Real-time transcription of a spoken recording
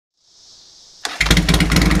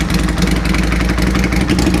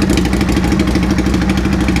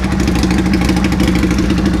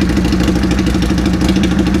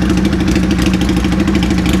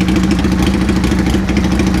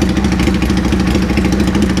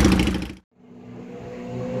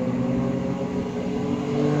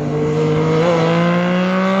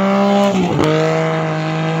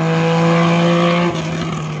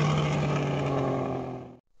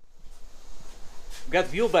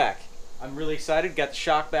back. I'm really excited, got the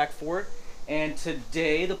shock back for it. And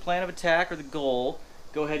today, the plan of attack, or the goal,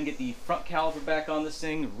 go ahead and get the front caliper back on this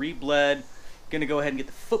thing, re-bled. Gonna go ahead and get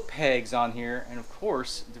the foot pegs on here, and of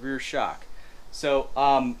course, the rear shock. So,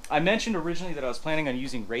 I mentioned originally that I was planning on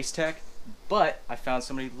using Race Tech, but I found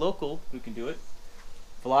somebody local who can do it.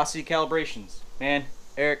 Velocity Calibrations. Man,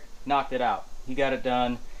 Eric knocked it out. He got it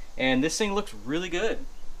done, and this thing looks really good.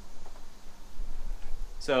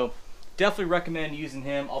 So, definitely recommend using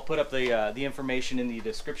him. I'll put up the information in the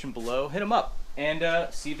description below. Hit him up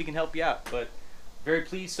and see if he can help you out. But very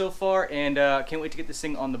pleased so far, and can't wait to get this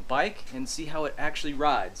thing on the bike and see how it actually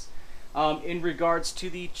rides. In regards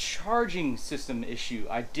to the charging system issue,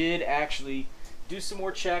 I did actually do some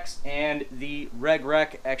more checks, and the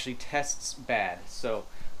rec actually tests bad. So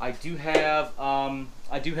I do have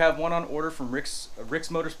one on order from Rick's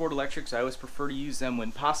Motorsport Electrics. I always prefer to use them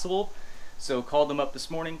when possible. So called them up this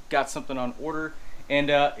morning, got something on order, and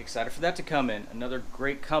excited for that to come in. Another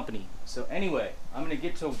great company. So anyway, I'm gonna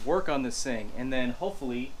get to work on this thing, and then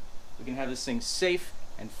hopefully we can have this thing safe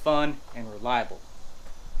and fun and reliable.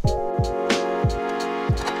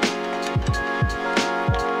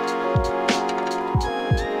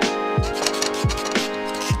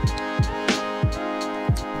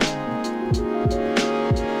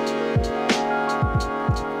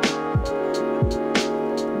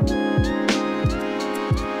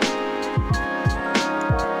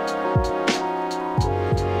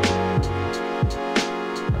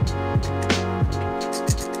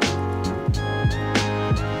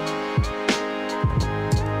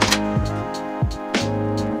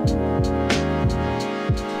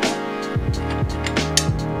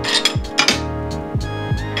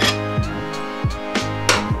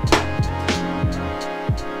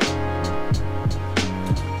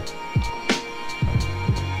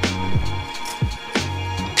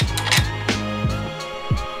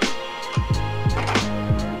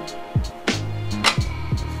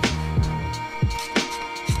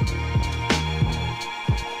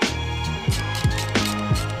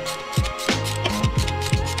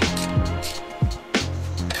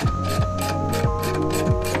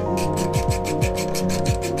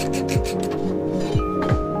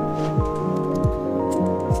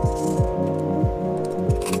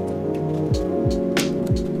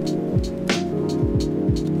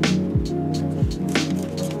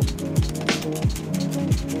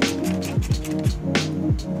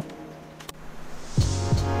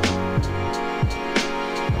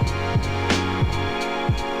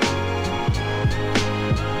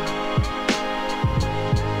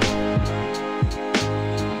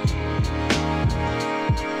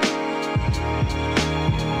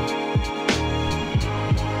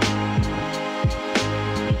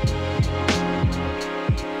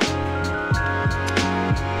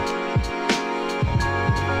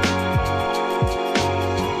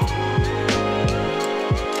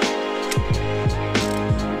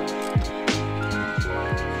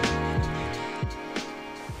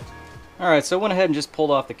 Alright, so I went ahead and just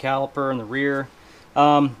pulled off the caliper in the rear.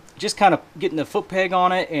 Just kind of getting the foot peg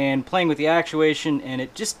on it and playing with the actuation, and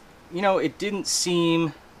it just, you know, it didn't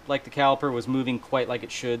seem like the caliper was moving quite like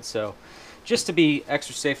it should. So just to be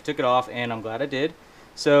extra safe, I took it off, and I'm glad I did.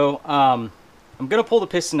 So I'm going to pull the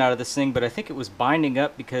piston out of this thing, but I think it was binding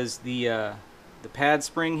up because the pad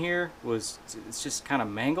spring here it's just kind of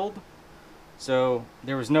mangled. So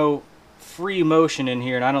there was no free motion in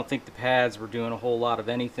here, and I don't think the pads were doing a whole lot of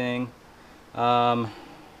anything. And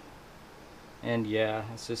yeah,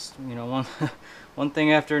 it's just, you know, one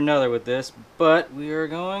thing after another with this, but we are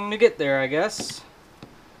going to get there, I guess.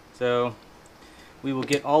 So we will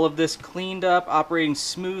get all of this cleaned up, operating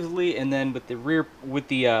smoothly, and then with the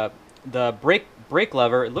brake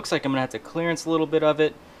lever, it looks like I'm gonna have to clearance a little bit of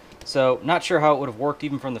it. So not sure how it would have worked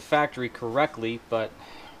even from the factory correctly, but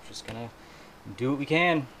we're just gonna do what we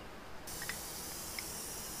can.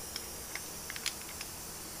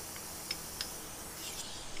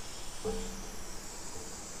 The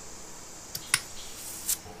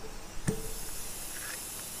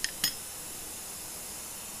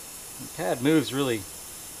pad moves really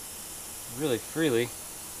freely.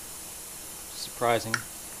 Surprising.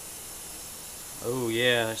 Oh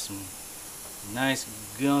yeah, there's some nice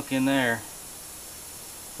gunk in there.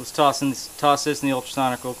 Let's toss this in the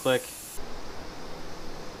ultrasonic real quick.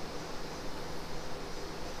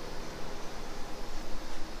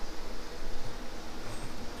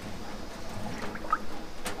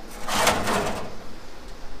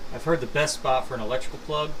 I've heard the best spot for an electrical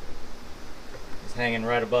plug is hanging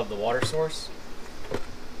right above the water source.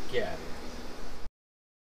 Get out of here.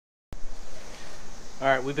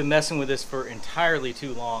 Alright, we've been messing with this for entirely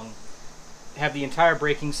too long. have the entire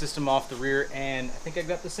braking system off the rear, and I think I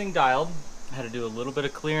got this thing dialed. I had to do a little bit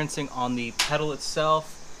of clearancing on the pedal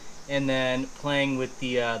itself, and then playing with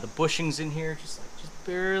the bushings in here, just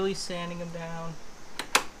barely sanding them down.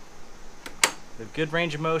 With good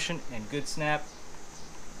range of motion and good snap,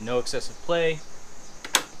 no excessive play,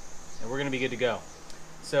 and we're gonna be good to go.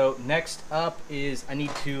 So next up is I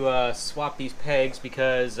need to swap these pegs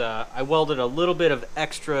because I welded a little bit of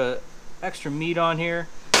extra meat on here,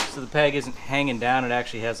 so the peg isn't hanging down. It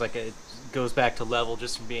actually has it goes back to level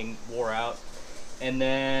just from being wore out. And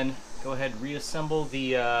then go ahead and reassemble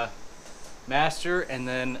the master and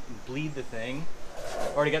then bleed the thing.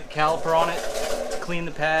 Already got the caliper on it. Clean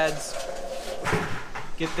the pads.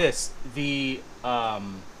 Get this, man,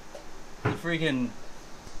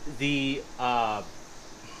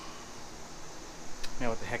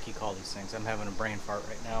 what the heck you call these things? I'm having a brain fart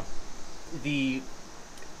right now. The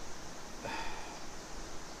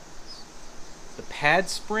pad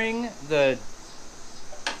spring,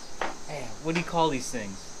 what do you call these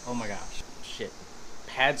things? Oh my gosh, shit.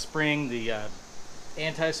 Pad spring, the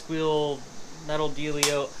anti-squeal metal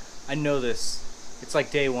dealio. I know this. It's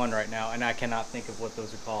like day one right now, and I cannot think of what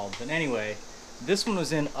those are called. But anyway, this one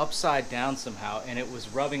was in upside down somehow, and it was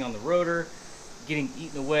rubbing on the rotor, getting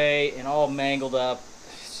eaten away, and all mangled up.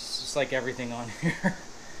 It's just like everything on here.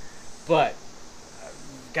 But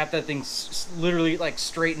got that thing literally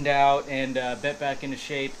straightened out and bent back into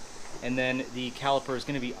shape, and then the caliper is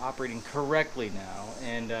going to be operating correctly now,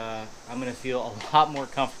 and I'm going to feel a lot more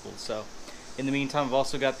comfortable. So in the meantime, I've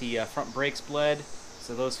also got the front brakes bled,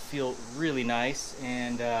 so those feel really nice,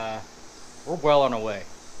 and we're well on our way.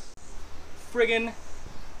 Friggin'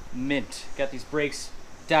 mint. Got these brakes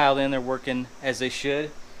dialed in, they're working as they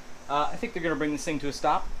should. I think they're going to bring this thing to a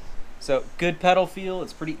stop. So good pedal feel,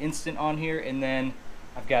 it's pretty instant on here, and then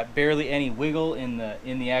I've got barely any wiggle in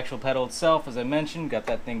the actual pedal itself. As I mentioned, got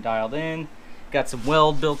that thing dialed in. Got some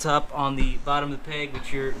weld built up on the bottom of the peg,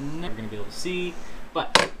 which you're never going to be able to see,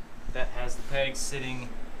 but that has the peg sitting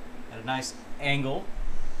at a nice angle.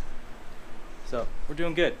 So we're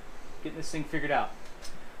doing good, getting this thing figured out.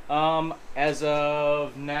 As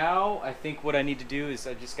of now, I think what I need to do is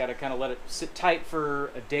I just got to kind of let it sit tight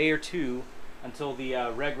for a day or two until the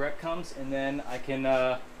rec comes, and then I can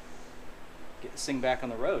get this thing back on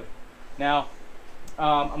the road. Now,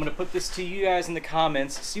 I'm going to put this to you guys in the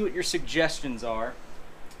comments, see what your suggestions are.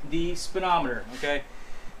 The speedometer, okay?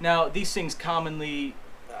 Now, these things commonly,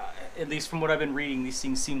 at least from what I've been reading, these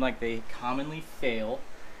things seem like they commonly fail.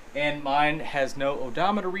 And mine has no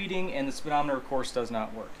odometer reading, and the speedometer, of course, does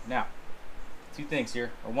not work. Now, two things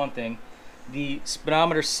here, or one thing. The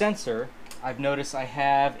speedometer sensor, I've noticed I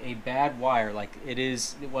have a bad wire,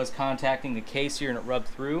 it was contacting the case here and it rubbed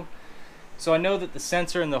through. So I know that the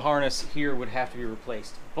sensor and the harness here would have to be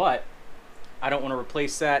replaced, but I don't want to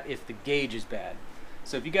replace that if the gauge is bad.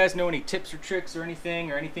 So if you guys know any tips or tricks or anything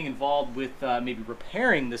involved with maybe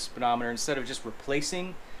repairing the speedometer instead of just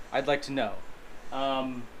replacing, I'd like to know.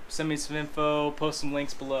 Send me some info, post some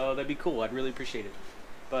links below. That'd be cool. I'd really appreciate it.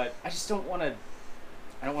 But I just don't want to.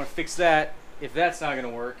 I don't want to fix that if that's not going to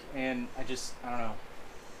work. And I don't know.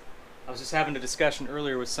 I was just having a discussion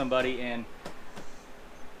earlier with somebody, and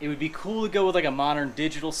it would be cool to go with a modern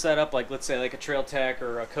digital setup, let's say a Trail Tech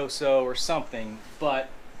or a Koso or something. But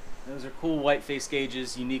those are cool white face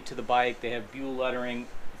gauges, unique to the bike. They have Buell lettering.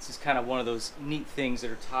 It's just kind of one of those neat things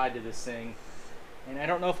that are tied to this thing. And I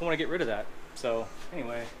don't know if I want to get rid of that. So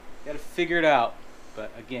anyway, got to figure it out.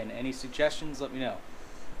 But again, any suggestions, let me know.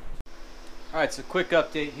 Alright, so quick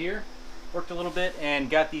update here. Worked a little bit and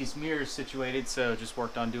got these mirrors situated, so just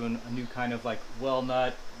worked on doing a new kind of well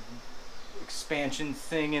nut expansion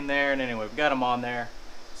thing in there, and anyway, we got them on there.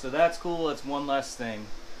 So that's cool, that's one less thing.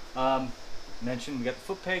 Mentioned we got the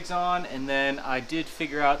foot pegs on, and then I did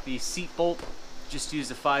figure out the seat bolt. Just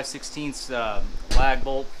used a 5/16 lag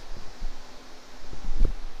bolt.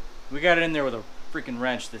 We got it in there with a freaking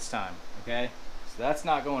wrench this time, okay? So that's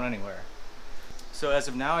not going anywhere. So as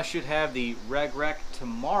of now, I should have the rec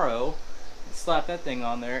tomorrow. Slap that thing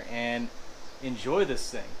on there and enjoy this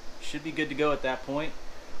thing. Should be good to go at that point.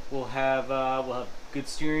 We'll have good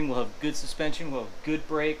steering, we'll have good suspension, we'll have good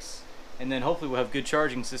brakes, and then hopefully we'll have good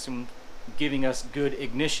charging system giving us good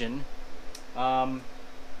ignition. And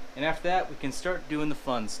after that, we can start doing the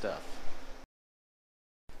fun stuff.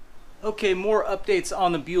 Okay, more updates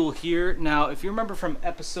on the Buell here. Now, if you remember from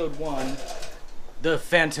episode 1, the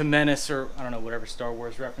Phantom Menace, or I don't know, whatever Star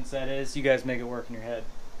Wars reference that is, you guys make it work in your head.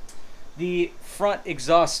 The front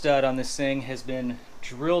exhaust stud on this thing has been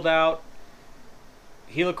drilled out,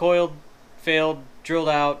 helicoiled, failed, drilled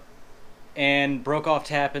out, and broke off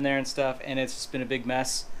tap in there and stuff, and it's just been a big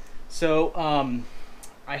mess. So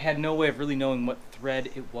I had no way of really knowing what thread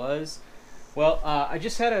it was. Well, I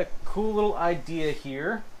just had a cool little idea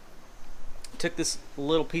here. Took this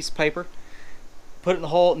little piece of paper, put it in the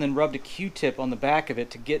hole, and then rubbed a Q-tip on the back of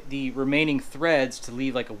it to get the remaining threads to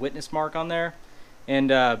leave like a witness mark on there.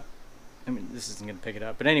 And I mean, this isn't going to pick it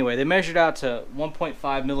up, but anyway, they measured out to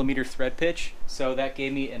 1.5 millimeter thread pitch, so that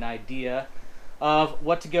gave me an idea of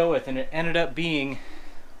what to go with, and it ended up being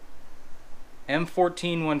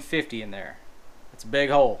M14 150 in there. It's a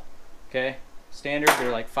big hole, okay? Standard,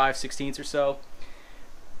 they're like 5/16 or so.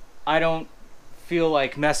 I don't feel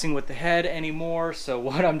like messing with the head anymore, so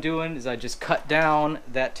what I'm doing is I just cut down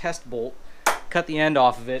that test bolt, cut the end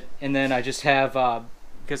off of it, and then I just have,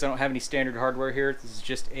 because I don't have any standard hardware here, this is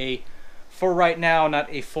just a, for right now, not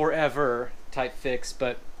a forever type fix,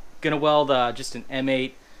 but gonna weld just an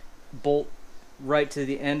M8 bolt right to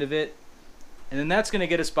the end of it, and then that's gonna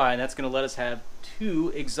get us by, and that's gonna let us have 2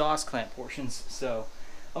 exhaust clamp portions. So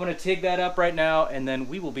I'm gonna TIG that up right now, and then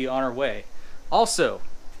we will be on our way. Also,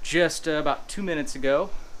 just about 2 minutes ago,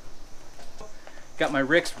 got my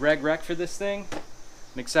Rick's Reg Rec for this thing.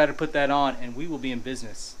 I'm excited to put that on, and we will be in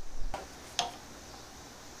business.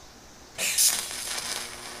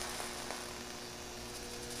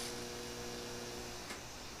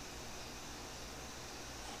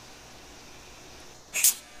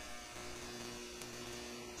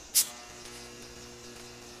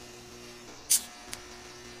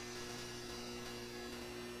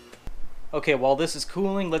 Okay, while this is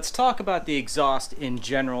cooling, let's talk about the exhaust in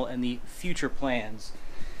general and the future plans.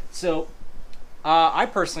 So, I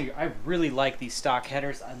really like these stock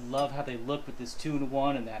headers. I love how they look with this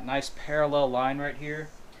 2-in-1 and that nice parallel line right here.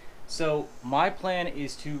 So, my plan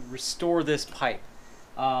is to restore this pipe.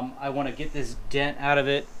 I want to get this dent out of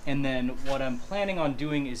it, and then what I'm planning on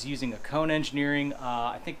doing is using a Cone Engineering,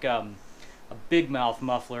 I think a big mouth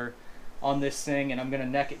muffler on this thing, and I'm going to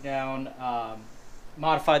neck it down,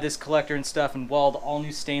 modify this collector and stuff, and weld all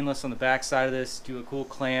new stainless on the back side of this, do a cool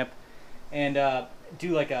clamp, and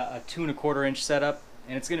do like a 2 1/4 inch setup,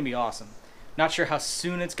 and it's gonna be awesome. Not sure how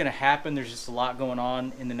soon it's gonna happen. There's just a lot going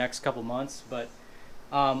on in the next couple months, but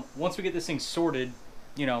once we get this thing sorted,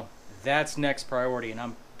 you know, that's next priority, and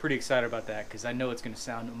I'm pretty excited about that because I know it's gonna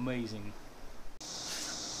sound amazing.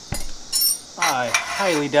 I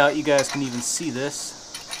highly doubt you guys can even see this.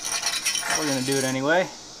 We're gonna do it anyway.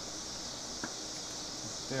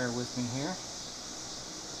 Bear with me here.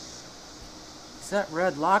 Is that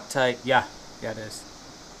red Loctite? Yeah, it is.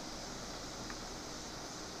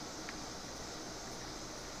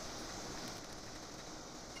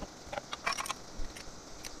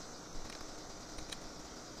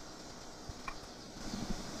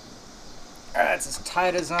 That's as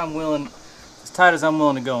tight as I'm willing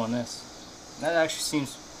to go on this. That actually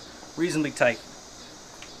seems reasonably tight.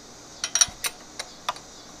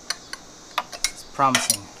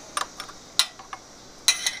 Promising.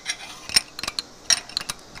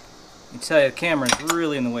 I tell you, the camera is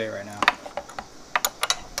really in the way right now.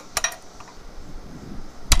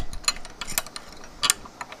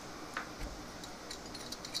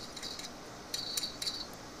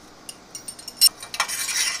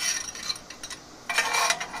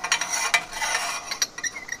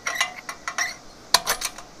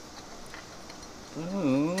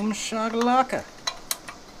 Boom shakalaka.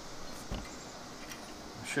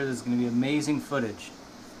 I'm sure this is going to be amazing footage.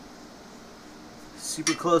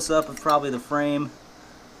 Super close up of probably the frame.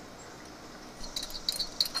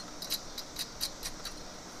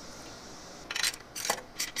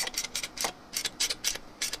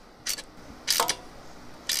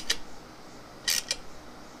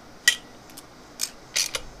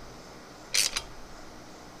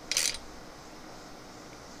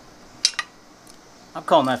 I'm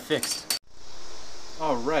calling that fixed.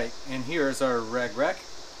 Alright, and here's our Reg Rec.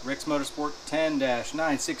 Rick's Motorsport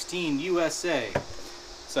 10-916 USA.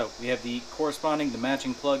 So we have the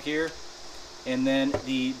matching plug here, and then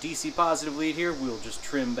the DC positive lead here we'll just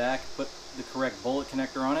trim back, put the correct bullet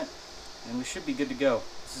connector on it, and we should be good to go.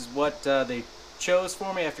 This is what they chose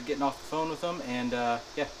for me after getting off the phone with them, and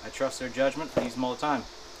yeah, I trust their judgment. I use them all the time.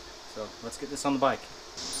 So let's get this on the bike.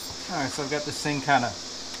 Alright, so I've got this thing kind of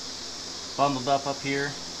bundled up here.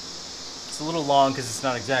 It's a little long because it's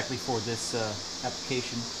not exactly for this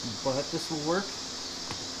application, but this will work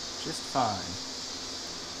just fine.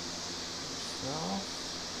 So,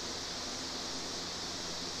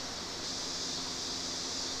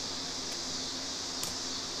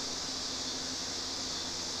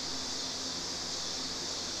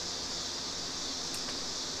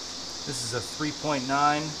 this is a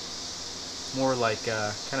 3.9, more like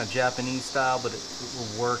kind of Japanese style, but it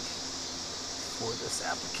will work for this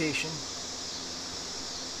application.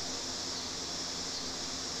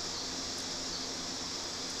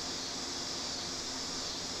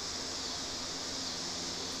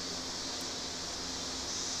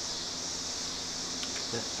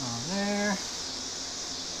 Put that on there.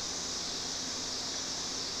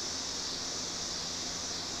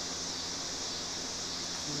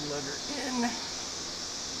 Plug her in.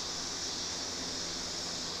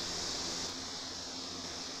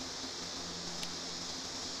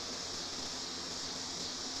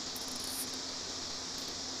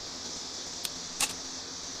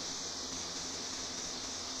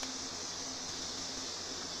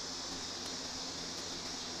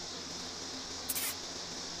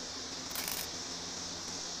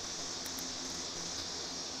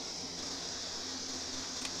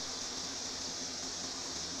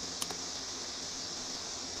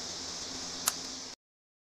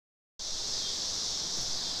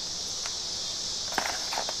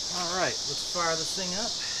 Alright, let's fire this thing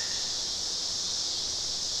up.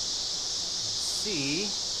 See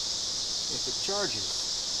if it charges.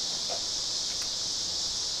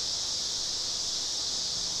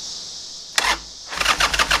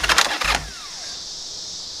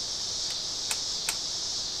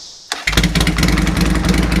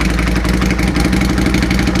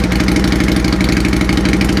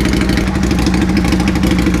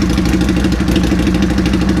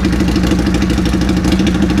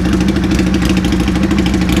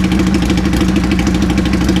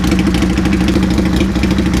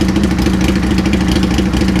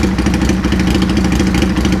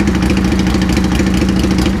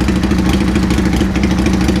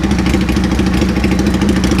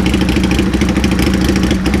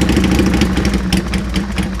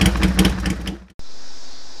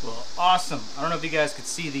 Awesome. I don't know if you guys could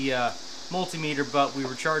see the multimeter, but we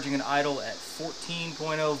were charging an idle at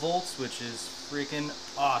 14.0 volts, which is freaking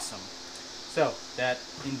awesome. So that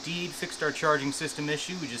indeed fixed our charging system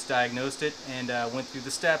issue. We just diagnosed it and went through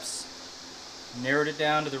the steps, narrowed it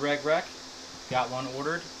down to the rec, got one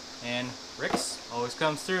ordered, and Rick's always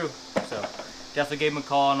comes through. So definitely gave him a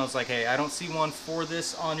call and I was like, hey, I don't see one for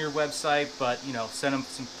this on your website, but you know, sent him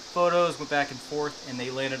some photos, went back and forth, and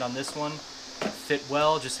they landed on this one. Fit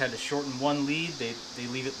well, just had to shorten one lead. They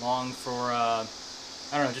leave it long for I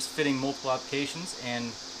don't know, just fitting multiple applications, and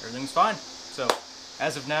everything's fine. So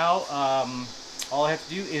as of now, all I have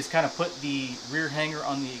to do is kind of put the rear hanger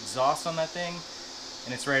on the exhaust on that thing,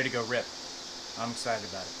 and it's ready to go rip. I'm excited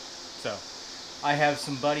about it. So I have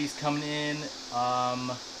some buddies coming in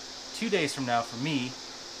 2 days from now for me,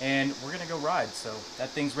 and we're gonna go ride. So that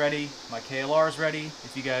thing's ready. My KLR is ready.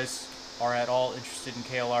 If you guys are at all interested in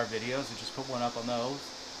KLR videos, I just put one up on those,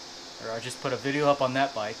 or I just put a video up on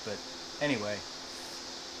that bike. But anyway,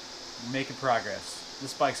 making progress.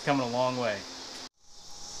 This bike's coming a long way.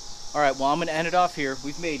 Alright, well, I'm going to end it off here.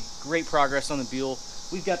 We've made great progress on the Buell.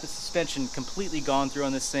 We've got the suspension completely gone through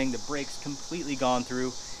on this thing, the brakes completely gone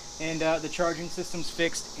through, and the charging system's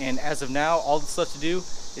fixed, and as of now, all that's left to do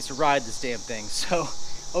is to ride this damn thing. So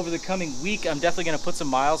over the coming week, I'm definitely going to put some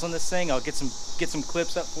miles on this thing. I'll get some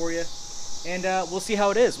clips up for you. And we'll see how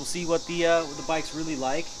it is. We'll see what the bike's really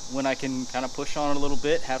like when I can kind of push on it a little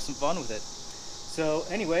bit, have some fun with it. So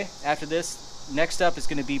anyway, after this, next up is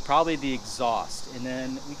going to be probably the exhaust, and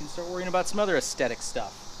then we can start worrying about some other aesthetic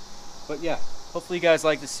stuff. But yeah, hopefully you guys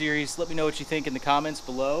like the series. Let me know what you think in the comments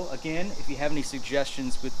below. Again, if you have any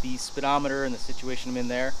suggestions with the speedometer and the situation I'm in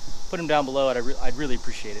there, put them down below. I'd really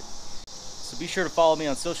appreciate it. So be sure to follow me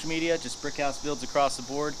on social media, just Brickhouse Builds across the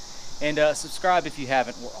board. And subscribe if you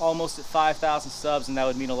haven't. We're almost at 5,000 subs, and that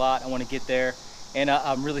would mean a lot. I want to get there, and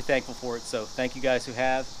I'm really thankful for it. So thank you guys who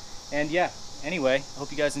have. And yeah, anyway, I hope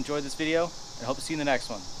you guys enjoyed this video, and I hope to see you in the next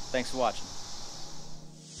one. Thanks for watching.